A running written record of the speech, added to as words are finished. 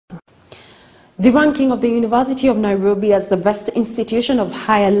The ranking of the University of Nairobi as the best institution of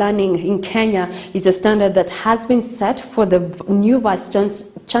higher learning in Kenya is a standard that has been set for the new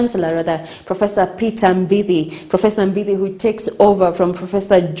Vice-Chancellor, Professor Peter Mbithi. Professor Mbithi, who takes over from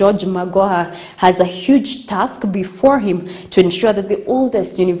Professor George Magoha, has a huge task before him to ensure that the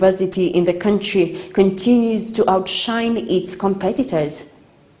oldest university in the country continues to outshine its competitors.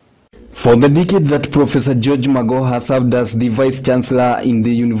 For the decade that Professor George Magoha served as the Vice-Chancellor in the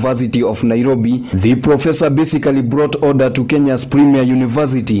University of Nairobi, the professor basically brought order to Kenya's premier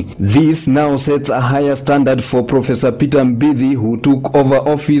university. This now sets a higher standard for Professor Peter Mbithi, who took over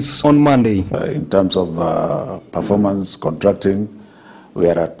office on Monday. In terms of performance contracting, we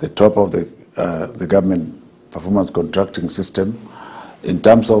are at the top of the government performance contracting system. In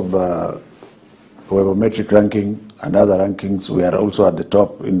terms of webometric ranking and other rankings, we are also at the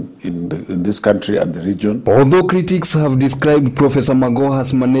top in this country and the region. Although critics have described Professor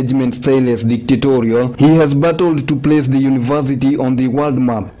Magoha's management style as dictatorial, he has battled to place the university on the world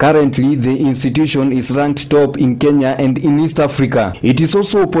map. Currently, the institution is ranked top in Kenya and in East Africa. It is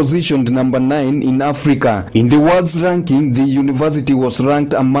also positioned number 9 in Africa. In the world's ranking, the university was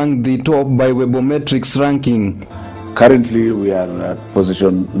ranked among the top by Webometrics ranking. Currently, we are at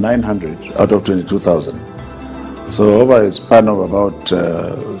position 900 out of 22,000. So over a span of about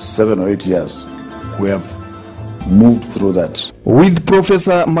 7 or 8 years, we have moved through that. With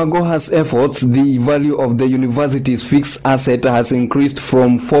Professor Magoha's efforts, the value of the university's fixed asset has increased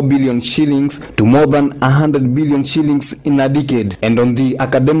from 4 billion shillings to more than 100 billion shillings in a decade. And on the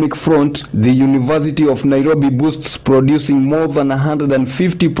academic front, the University of Nairobi boasts producing more than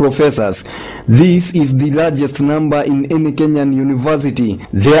 150 professors. This is the largest number in any Kenyan university.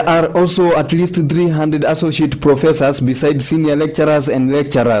 There are also at least 300 associate professors besides senior lecturers and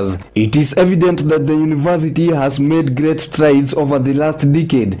lecturers. It is evident that the university has made great strides over the last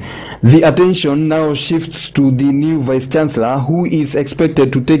decade. The attention now shifts to the new Vice-Chancellor, who is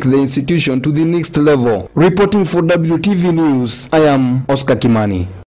expected to take the institution to the next level. Reporting for WTV News, I am Oscar Kimani.